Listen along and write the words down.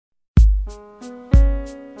You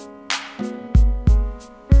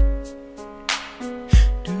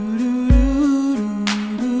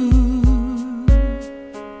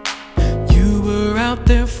were out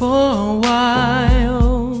there for a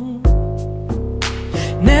while.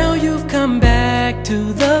 Now you've come back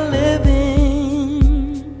to the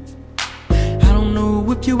living. I don't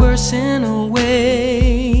know if you were sent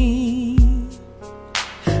away.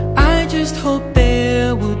 I just hope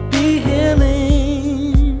there would be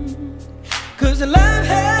healing, 'cause life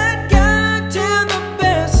had gotten the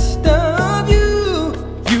best of you.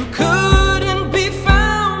 You couldn't be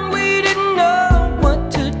found, we didn't know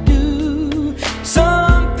what to do.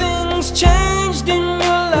 Something's changed in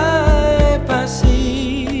your life, I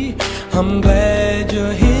see. I'm glad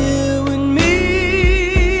you're here with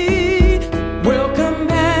me. Welcome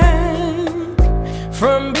back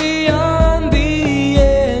from beyond the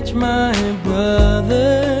edge, my brother.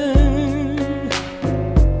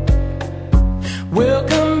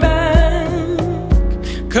 Welcome back,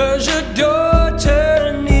 'cause your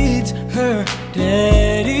daughter needs her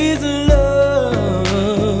daddy's love.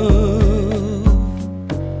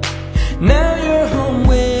 Now you're home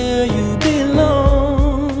where you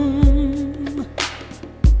belong.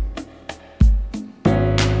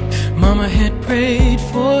 Mama had prayed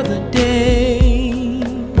for the day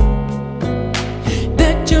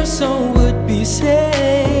that your soul would be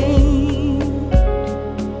saved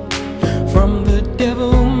from the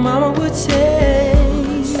devil. Mama would say,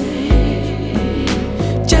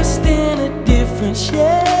 just in a different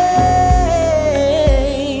shade.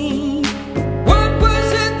 What was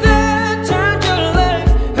it that turned your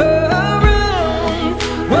life around?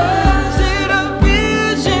 Was it a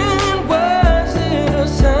vision? Was it a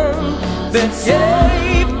sound that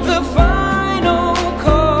gave the final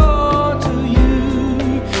call to you,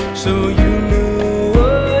 so you knew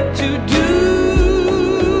what to do?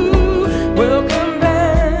 Welcome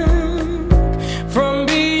back from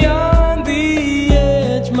beyond the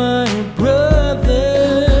edge, my brother.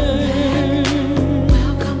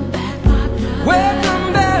 Welcome back, my brother. Welcome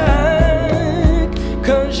back,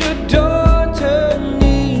 'cause your door